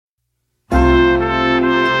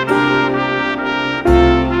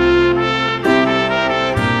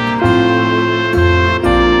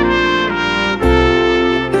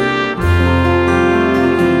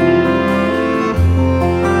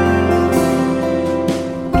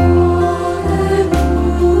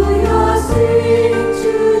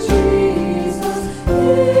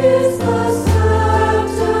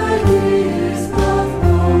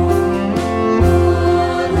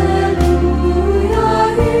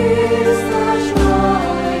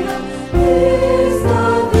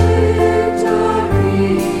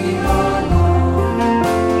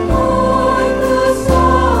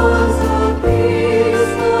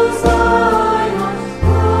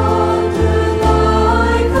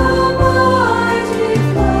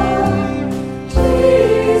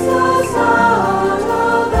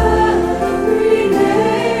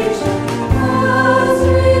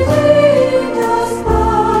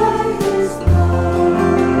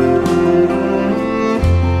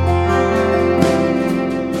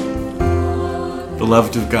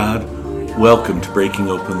beloved of God, welcome to Breaking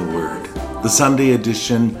Open the Word, the Sunday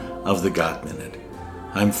edition of the God Minute.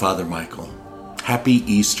 I'm Father Michael. Happy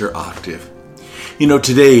Easter Octave.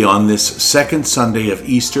 Today on this second Sunday of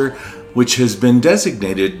Easter, which has been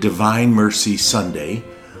designated Divine Mercy Sunday,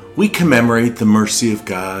 we commemorate the mercy of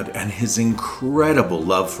God and His incredible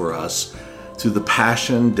love for us through the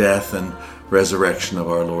passion, death, and resurrection of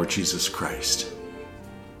our Lord Jesus Christ.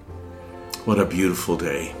 What a beautiful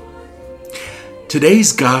day.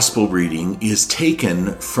 Today's gospel reading is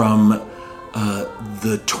taken from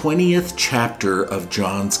the 20th chapter of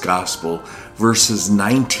John's Gospel, verses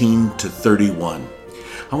 19 to 31.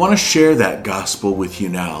 I want to share that gospel with you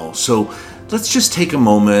now. So let's just take a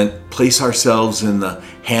moment, place ourselves in the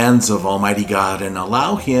hands of Almighty God, and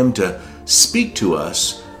allow Him to speak to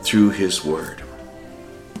us through His Word.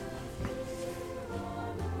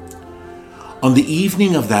 On the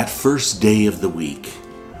evening of that first day of the week,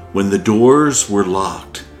 when the doors were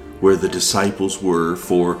locked where the disciples were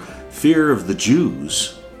for fear of the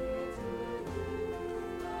Jews,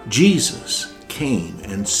 Jesus came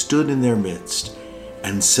and stood in their midst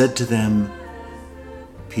and said to them,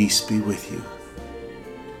 "Peace be with you."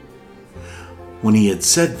 When He had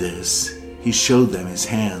said this, He showed them His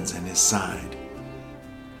hands and His side.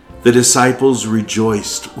 The disciples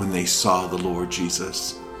rejoiced when they saw the Lord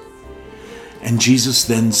Jesus. And Jesus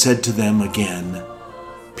then said to them again,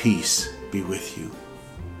 "Peace be with you.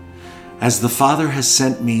 As the Father has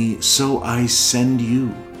sent me, so I send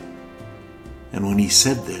you." And when He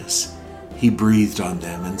said this, He breathed on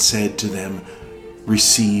them and said to them,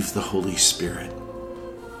 "Receive the Holy Spirit.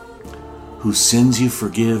 Whose sins you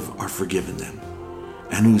forgive are forgiven them,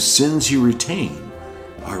 and whose sins you retain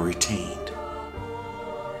are retained."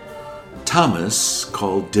 Thomas,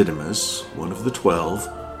 called Didymus, one of the 12,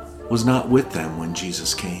 was not with them when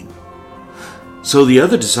Jesus came. So the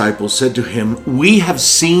other disciples said to Him, "We have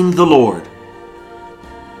seen the Lord."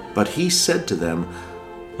 But He said to them,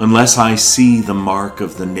 "Unless I see the mark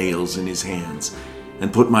of the nails in His hands,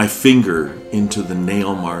 and put my finger into the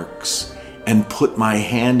nail marks, and put my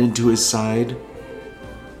hand into His side,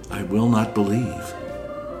 I will not believe."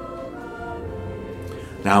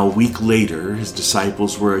 Now a week later, His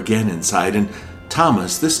disciples were again inside, and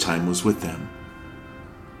Thomas this time was with them.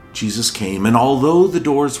 Jesus came, and although the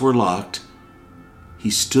doors were locked, He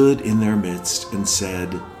stood in their midst and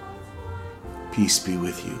said, "Peace be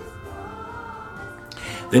with you."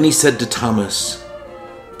 Then He said to Thomas,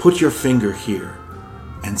 "Put your finger here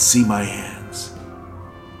and see my hands,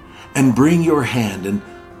 and bring your hand and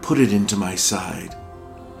put it into my side,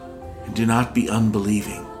 and do not be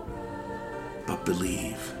unbelieving, but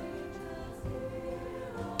believe."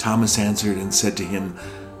 Thomas answered and said to Him,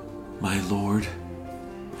 "My Lord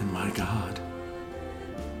and my God."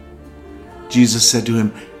 Jesus said to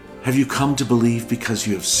him, "Have you come to believe because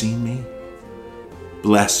you have seen me?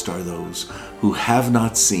 Blessed are those who have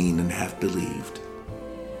not seen and have believed."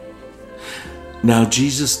 Now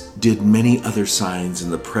Jesus did many other signs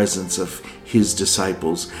in the presence of His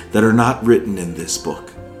disciples that are not written in this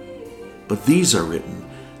book. But these are written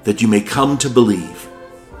that you may come to believe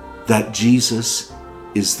that Jesus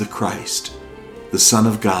is the Christ, the Son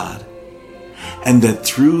of God, and that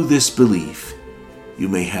through this belief you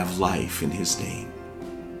may have life in His name.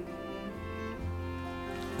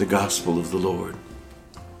 The Gospel of the Lord.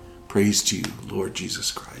 Praise to you, Lord Jesus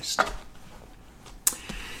Christ.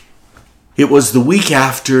 It was the week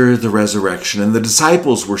after the resurrection, and the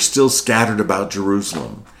disciples were still scattered about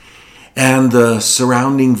Jerusalem and the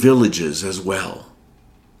surrounding villages as well.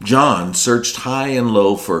 John searched high and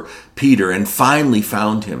low for Peter and finally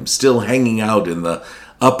found him, still hanging out in the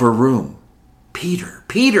upper room. "Peter,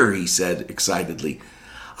 Peter," he said excitedly,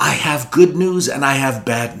 "I have good news and I have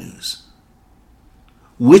bad news.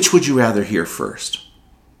 Which would you rather hear first?"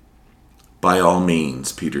 "By all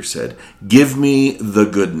means," Peter said. "Give me the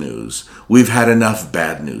good news. We've had enough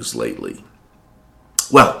bad news lately."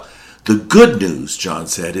 "Well, the good news," John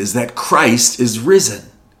said, "is that Christ is risen."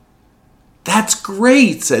 "That's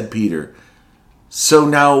great," said Peter. "So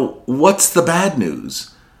now, what's the bad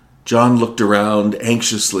news?" John looked around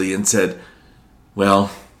anxiously and said,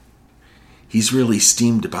 "Well, he's really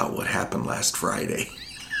steamed about what happened last Friday."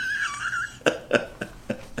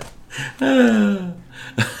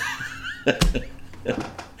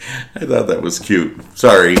 I thought that was cute.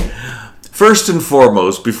 Sorry. First and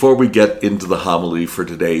foremost, before we get into the homily for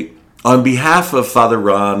today, on behalf of Father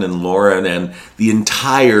Ron and Lauren and the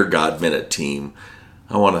entire God Minute team,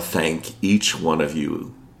 I want to thank each one of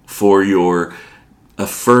you for your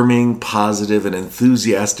affirming, positive, and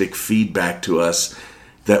enthusiastic feedback to us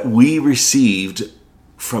that we received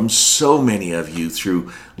from so many of you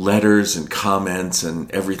through letters and comments and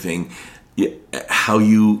everything, how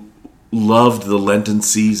you loved the Lenten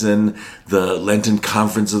season, the Lenten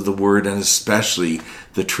Conference of the Word, and especially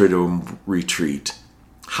the Triduum Retreat.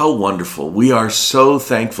 How wonderful. We are so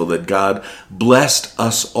thankful that God blessed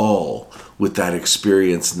us all with that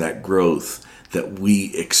experience and that growth that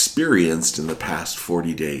we experienced in the past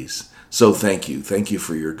 40 days. So thank you. Thank you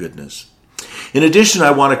for your goodness. In addition,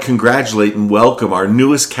 I want to congratulate and welcome our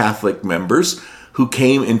newest Catholic members who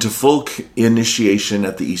came into full initiation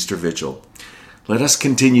at the Easter Vigil. Let us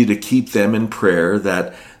continue to keep them in prayer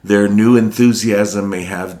that their new enthusiasm may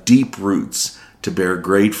have deep roots to bear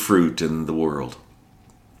great fruit in the world.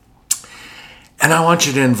 And I want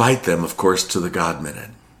you to invite them, of course, to the God Minute.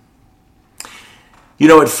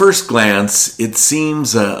 At first glance, it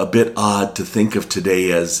seems a bit odd to think of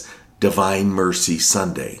today as Divine Mercy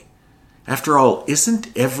Sunday. After all,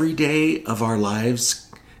 isn't every day of our lives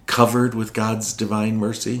covered with God's divine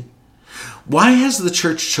mercy? Why has the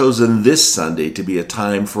Church chosen this Sunday to be a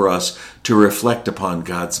time for us to reflect upon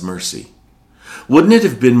God's mercy? Wouldn't it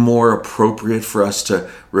have been more appropriate for us to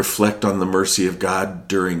reflect on the mercy of God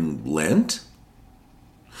during Lent?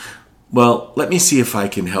 Well, let me see if I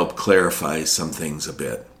can help clarify some things a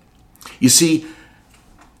bit. You see,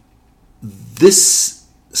 this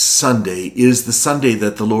Sunday is the Sunday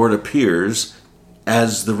that the Lord appears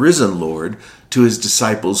as the risen Lord to his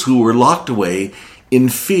disciples who were locked away in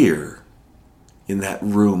fear in that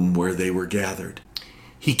room where they were gathered.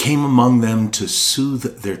 He came among them to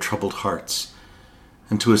soothe their troubled hearts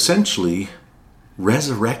and to essentially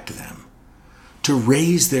resurrect them, to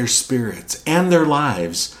raise their spirits and their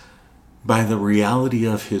lives by the reality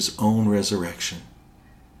of his own resurrection.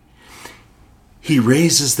 He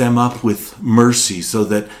raises them up with mercy so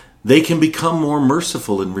that they can become more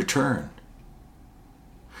merciful in return.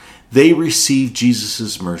 They receive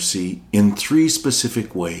Jesus' mercy in 3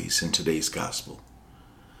 specific ways in today's gospel.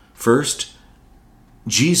 First,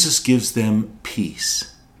 Jesus gives them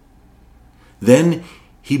peace. Then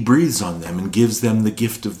he breathes on them and gives them the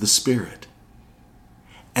gift of the Spirit.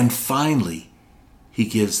 And finally, he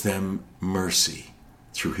gives them mercy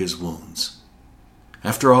through his wounds.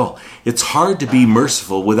 After all, it's hard to be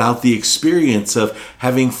merciful without the experience of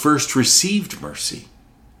having first received mercy.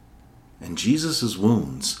 And Jesus'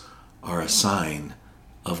 wounds are a sign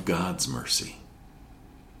of God's mercy.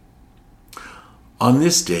 On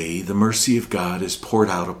this day, the mercy of God is poured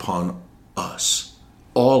out upon us,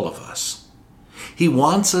 all of us. He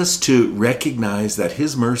wants us to recognize that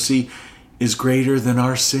his mercy is greater than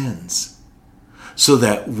our sins, so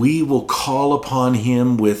that we will call upon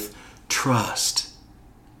him with trust,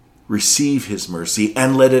 receive his mercy,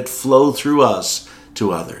 and let it flow through us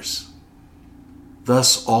to others.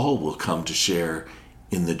 Thus, all will come to share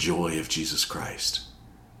in the joy of Jesus Christ.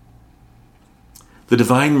 The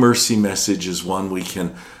Divine Mercy message is one we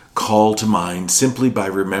can call to mind simply by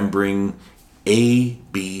remembering A,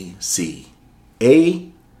 B, C. A,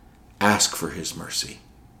 ask for his mercy.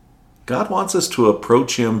 God wants us to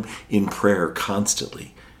approach him in prayer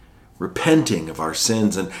constantly, repenting of our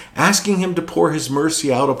sins and asking him to pour his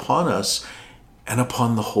mercy out upon us and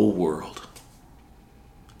upon the whole world.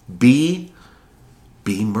 B,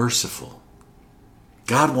 be merciful.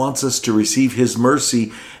 God wants us to receive his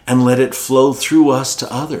mercy and let it flow through us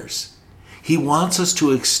to others. He wants us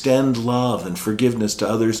to extend love and forgiveness to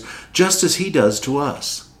others just as he does to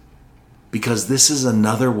us. Because this is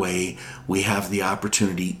another way we have the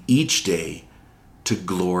opportunity each day to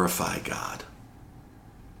glorify God.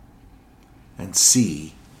 And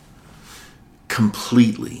C,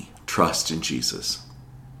 completely trust in Jesus.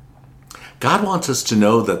 God wants us to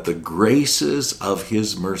know that the graces of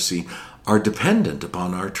his mercy are dependent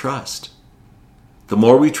upon our trust. The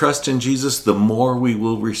more we trust in Jesus, the more we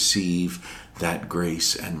will receive that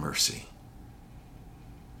grace and mercy.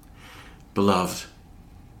 Beloved,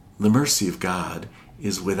 the mercy of God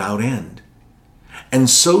is without end. And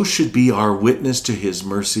so should be our witness to his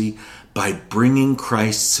mercy by bringing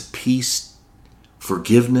Christ's peace,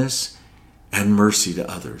 forgiveness, and mercy to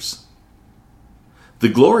others. The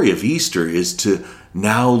glory of Easter is to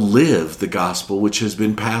now live the gospel which has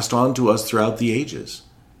been passed on to us throughout the ages.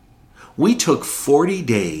 We took 40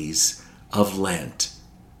 days of Lent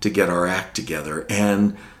to get our act together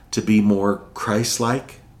and to be more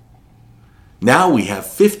Christ-like. Now we have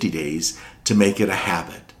 50 days to make it a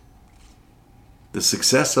habit. The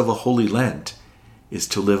success of a Holy Lent is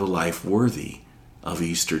to live a life worthy of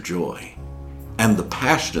Easter joy and the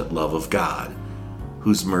passionate love of God,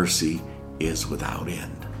 whose mercy is without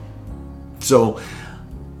end. So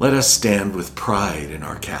let us stand with pride in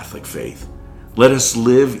our Catholic faith, Let us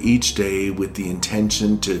live each day with the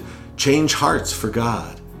intention to change hearts for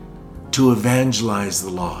God, to evangelize the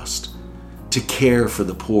lost, to care for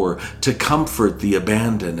the poor, to comfort the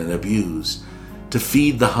abandoned and abused, to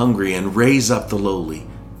feed the hungry and raise up the lowly,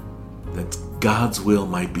 that God's will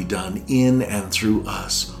might be done in and through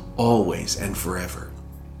us, always and forever.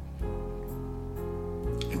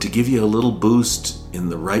 And to give you a little boost in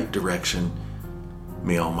the right direction,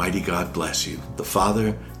 may Almighty God bless you, the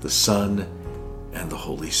Father, the Son, and the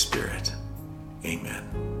Holy Spirit. Amen.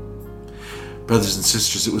 Brothers and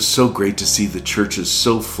sisters, it was so great to see the churches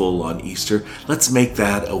so full on Easter. Let's make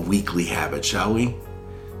that a weekly habit, shall we?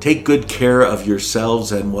 Take good care of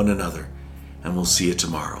yourselves and one another, and we'll see you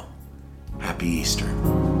tomorrow. Happy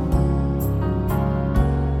Easter.